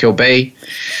tries to kill B.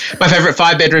 My favourite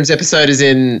Five Bedrooms episode is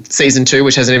in season 2,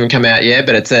 which hasn't even come out yet,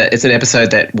 but it's an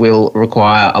episode that will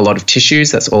require a lot of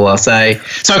tissues. That's all I'll say.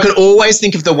 So I can always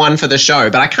think of the one for the show,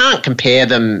 but I can't compare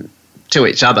them to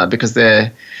each other because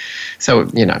they're so,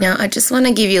 you know. Now, I just want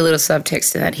to give you a little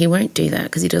subtext to that. He won't do that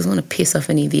because he doesn't want to piss off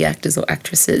any of the actors or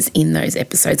actresses in those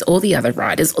episodes, or the other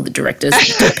writers or the directors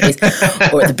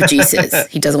or the producers.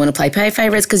 He doesn't want to play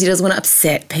favourites because he doesn't want to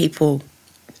upset people.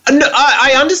 No,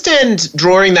 I understand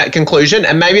drawing that conclusion,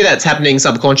 and maybe that's happening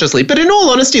subconsciously. But in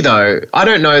all honesty, though, I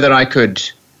don't know that I could.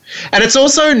 And it's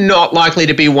also not likely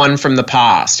to be one from the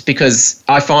past, because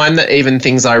I find that even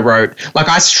things I wrote, like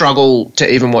I struggle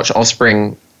to even watch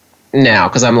Offspring now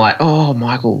because I'm like, oh,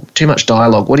 Michael, too much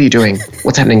dialogue. What are you doing?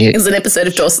 What's happening here? It's an episode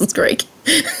of Dawson's Creek.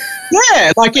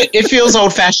 Yeah, like it feels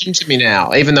old-fashioned to me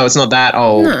now, even though it's not that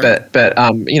old. No. But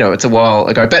you know, it's a while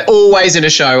ago. But always in a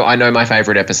show, I know my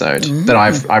favourite episode that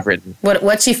I've written.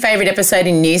 What's your favourite episode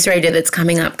in Newsreader that's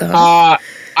coming up, guys?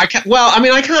 I can't. Well, I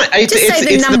mean, I can't. It's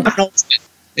the penultimate.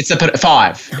 It's the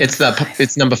 5.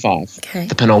 It's number 5. Okay.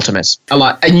 The penultimate.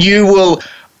 And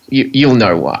you'll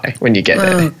know why when you get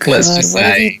there. God, Let's just say.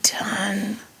 What have you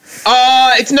done?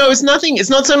 It's nothing. It's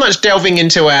not so much delving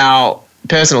into our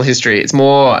personal history. It's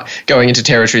more going into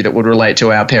territory that would relate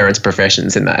to our parents'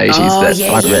 professions in the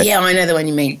 80s. I know the one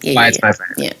you mean. It's my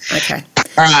favourite. Yeah, okay.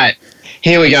 All right,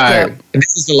 here we go. Yep. And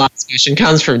this is the last question.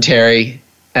 Comes from Terry.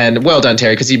 And well done,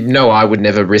 Terry, because you know I would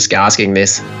never risk asking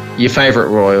this. Your favourite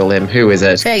Royal M, who is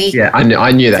it? Fergie. Yeah, I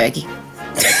knew that.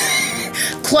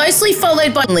 Fergie. Closely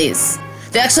followed by Liz.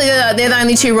 They're the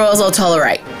only 2 royals I'll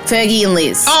tolerate. Fergie and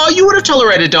Liz. Oh, you would have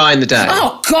tolerated Di in the Day.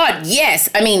 Oh, God, yes.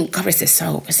 I mean, God rest her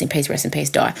soul. Rest in peace,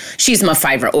 Di. She's my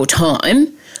favourite all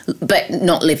time, but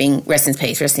not living. Rest in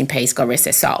peace, God rest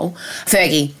her soul.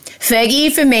 Fergie.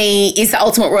 Fergie, for me, is the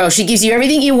ultimate royal. She gives you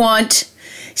everything you want.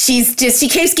 She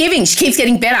keeps giving. She keeps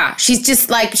getting better. She's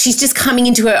just coming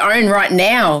into her own right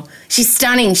now. She's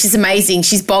stunning. She's amazing.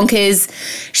 She's bonkers.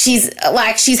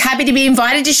 She's happy to be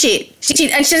invited to shit.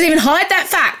 And she doesn't even hide that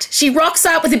fact. She rocks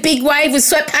up with a big wave with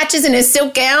sweat patches in her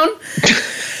silk gown.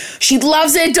 She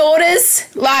loves her daughters.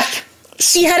 Like,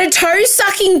 she had a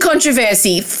toe-sucking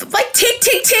controversy. Like, tick,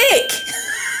 tick, tick.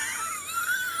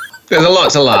 There's a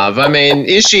lot to love. I mean,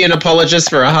 is she an apologist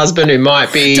for a husband who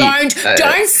might be... Don't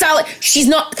sell it. It's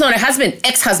not her husband.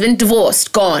 Ex-husband,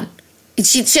 divorced, gone. I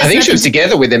think she was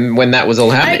together with him when that was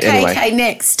all happening. Okay,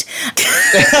 next.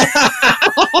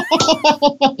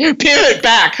 Pivot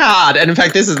back hard. And in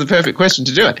fact, this is the perfect question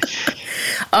to do it.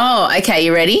 Oh, okay.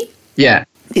 You ready? Yeah.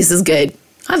 This is good.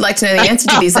 I'd like to know the answer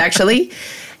to this, actually.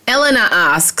 Eleanor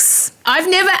asks, I've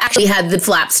never actually had the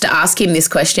flaps to ask him this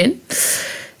question.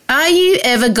 Are you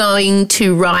ever going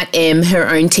to write M her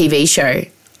own TV show?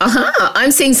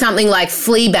 I'm seeing something like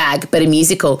Fleabag, but a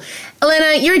musical.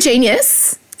 Elena, you're a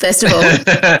genius, first of all.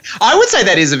 I would say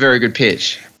that is a very good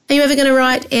pitch. Are you ever going to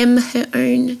write M her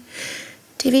own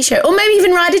TV show? Or maybe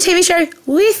even write a TV show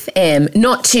with M?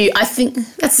 I think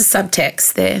that's the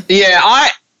subtext there. Yeah,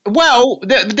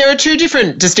 there are 2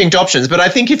 different distinct options, but I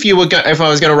think if I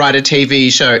was going to write a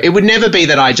TV show, it would never be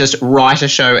that I just write a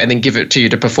show and then give it to you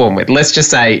to perform with. Let's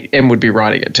just say M would be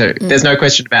writing it too. There's no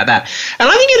question about that. And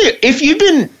I think if you've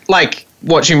been like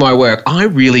watching my work, I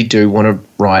really do want to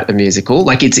write a musical.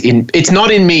 Like it's not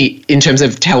in me in terms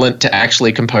of talent to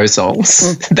actually compose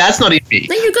songs. That's not in me.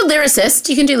 No, you're a good lyricist.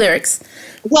 You can do lyrics.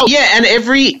 Well, yeah, and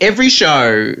every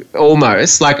show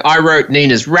almost, like I wrote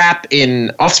Nina's rap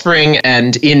in Offspring,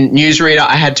 and in Newsreader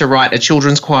I had to write a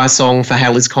children's choir song for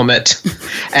Halley's Comet,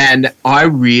 and I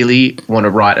really want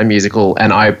to write a musical,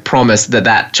 and I promise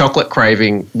that chocolate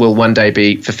craving will one day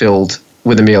be fulfilled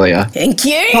with Amelia. Thank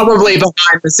you. Probably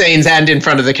behind the scenes and in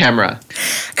front of the camera.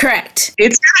 Correct.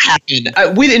 It's going to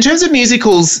happen. In terms of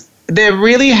musicals, there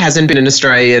really hasn't been an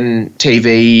Australian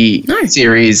TV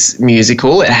series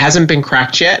musical. It hasn't been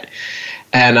cracked yet.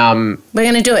 And we're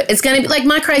going to do it. It's going to be like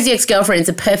My Crazy Ex-Girlfriend is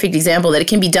a perfect example that it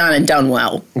can be done and done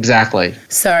well. Exactly.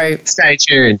 So stay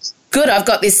tuned. Good, I've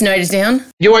got this noted down.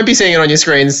 You won't be seeing it on your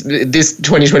screens this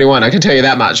 2021, I can tell you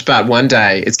that much, but one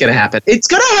day it's going to happen. It's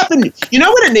going to happen. You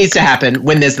know when it needs to happen?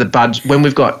 When there's the budget, when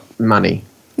we've got money.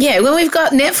 Yeah, when we've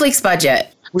got Netflix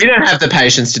budget. We don't have the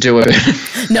patience to do it.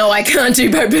 No, I can't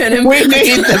do Bo Burnham. We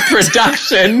need the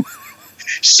production.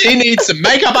 She needs some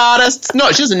makeup artists.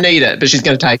 No, she doesn't need it, but she's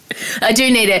going to take it. I do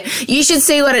need it. You should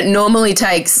see what it normally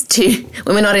takes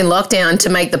when we're not in lockdown to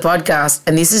make the podcast.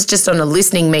 And this is just on a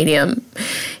listening medium.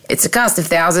 It's a cast of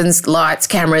thousands, lights,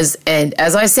 cameras, and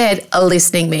as I said, a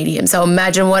listening medium. So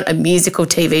imagine what a musical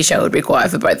TV show would require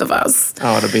for both of us.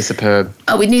 Oh, it'll be superb.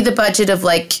 Oh, we'd need the budget of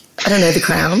The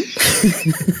Crown.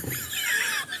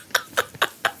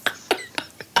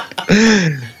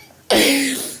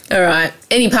 All right.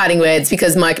 any parting words?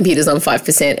 Because my computer's on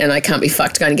 5% and I can't be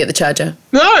fucked going to get the charger.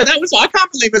 No, I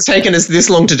can't believe it's taken us this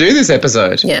long to do this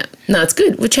episode. Yeah. No, it's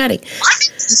good. We're chatting. I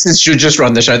think this should just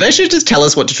run the show. They should just tell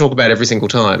us what to talk about every single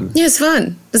time. Yeah, it's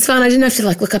fun. It's fun. I didn't have to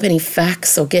look up any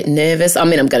facts or get nervous. I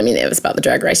mean, I'm going to be nervous about the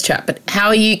Drag Race chat, but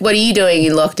what are you doing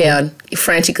in lockdown? You're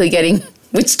frantically getting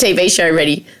which TV show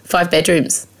ready? 5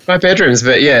 bedrooms. 5 bedrooms,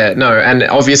 but yeah, no. And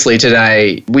obviously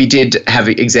today we did have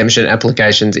exemption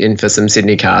applications in for some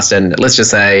Sydney cast, and let's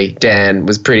just say Dan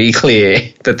was pretty clear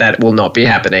that will not be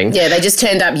happening. Yeah, they just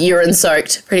turned up urine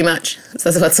soaked, pretty much.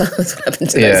 So that's what happened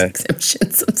to those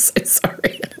exemptions. I'm so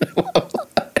sorry.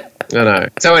 I know.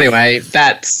 So anyway,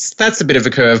 that's a bit of a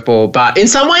curveball, but in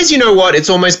some ways, you know what? It's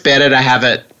almost better to have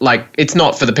it it's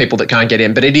not for the people that can't get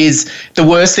in, but it is the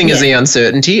worst thing is the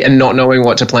uncertainty and not knowing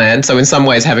what to plan. So in some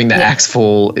ways, having the axe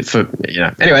fall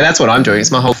Anyway, that's what I'm doing.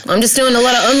 It's my whole. I'm just doing a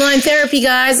lot of online therapy,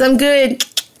 guys. I'm good.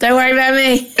 Don't worry about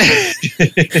me.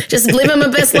 Just living my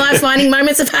best life, finding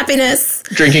moments of happiness.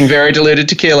 Drinking very diluted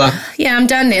tequila. Yeah, I'm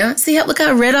done now. See, look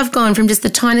how red I've gone from just the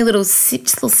tiny little sip,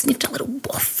 just a little sniff to a little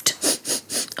waft.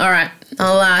 All right.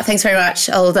 Thanks very much.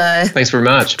 Thanks very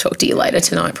much. Talk to you later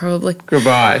tonight, probably.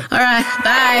 Goodbye. All right.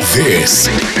 Bye. This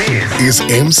is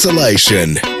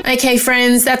Emsolation. Okay,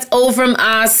 friends, that's all from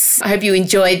us. I hope you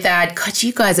enjoyed that. God,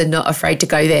 you guys are not afraid to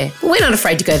go there. Well, we're not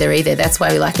afraid to go there either. That's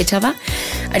why we like each other.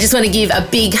 I just want to give a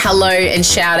big hello and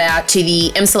shout out to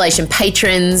the Emsolation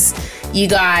patrons. You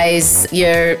guys,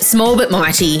 you're small but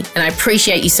mighty, and I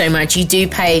appreciate you so much. You do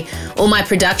pay all my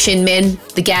production men,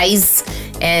 the gays,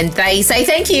 and they say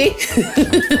thank you.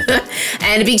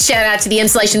 And a big shout out to the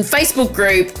Emsolation Facebook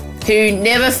group, who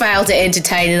never fail to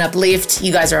entertain and uplift.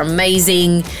 You guys are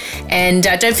amazing. And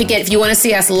don't forget, if you want to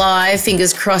see us live,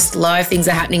 fingers crossed, live things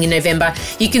are happening in November,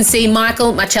 you can see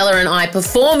Michael, Marcella and I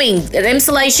performing at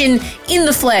Emsolation in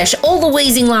the flesh, all the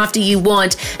wheezing laughter you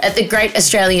want at the Great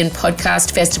Australian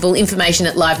Podcast Festival. Information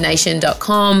at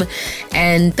livenation.com.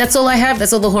 And that's all I have.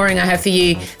 That's all the whoring I have for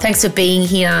you. Thanks for being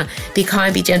here. Be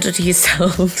kind, be gentle to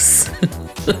yourselves.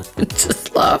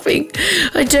 Just laughing.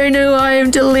 I don't know why I'm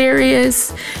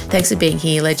delirious. Thanks for being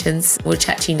here, legends. We'll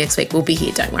chat to you next week. We'll be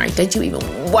here, don't worry. Don't you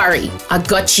even worry. I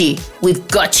got you. We've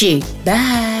got you.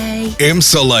 Bye.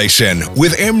 Emsolation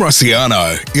with Em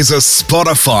Rossiano is a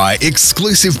Spotify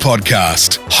exclusive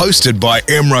podcast hosted by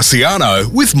Em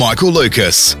Rossiano with Michael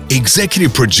Lucas.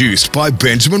 Executive produced by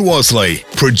Benjamin Wasley.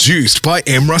 Produced by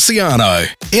Em Rossiano.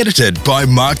 Edited by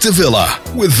Mark Davila.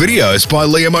 With videos by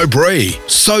Liam O'Bree.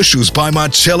 Socials by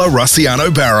Marcella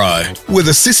Rossiano Barrow. With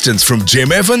assistance from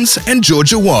Jim Evans and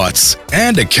Georgia Watts.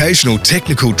 And occasional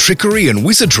technical trickery and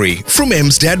wizardry from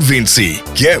Em's dad Vincy.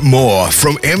 Get more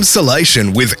from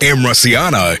Emsolation with Em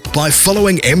Rossiano by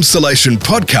following Emsolation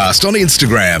Podcast on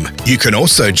Instagram. You can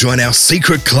also join our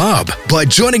secret club by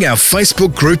joining our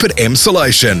Facebook group at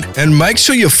Emsolation. And make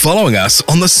sure you're following us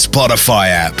on the Spotify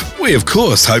app. We of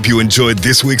course hope you enjoyed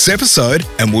this week's episode,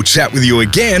 and we'll chat with you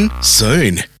again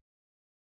soon.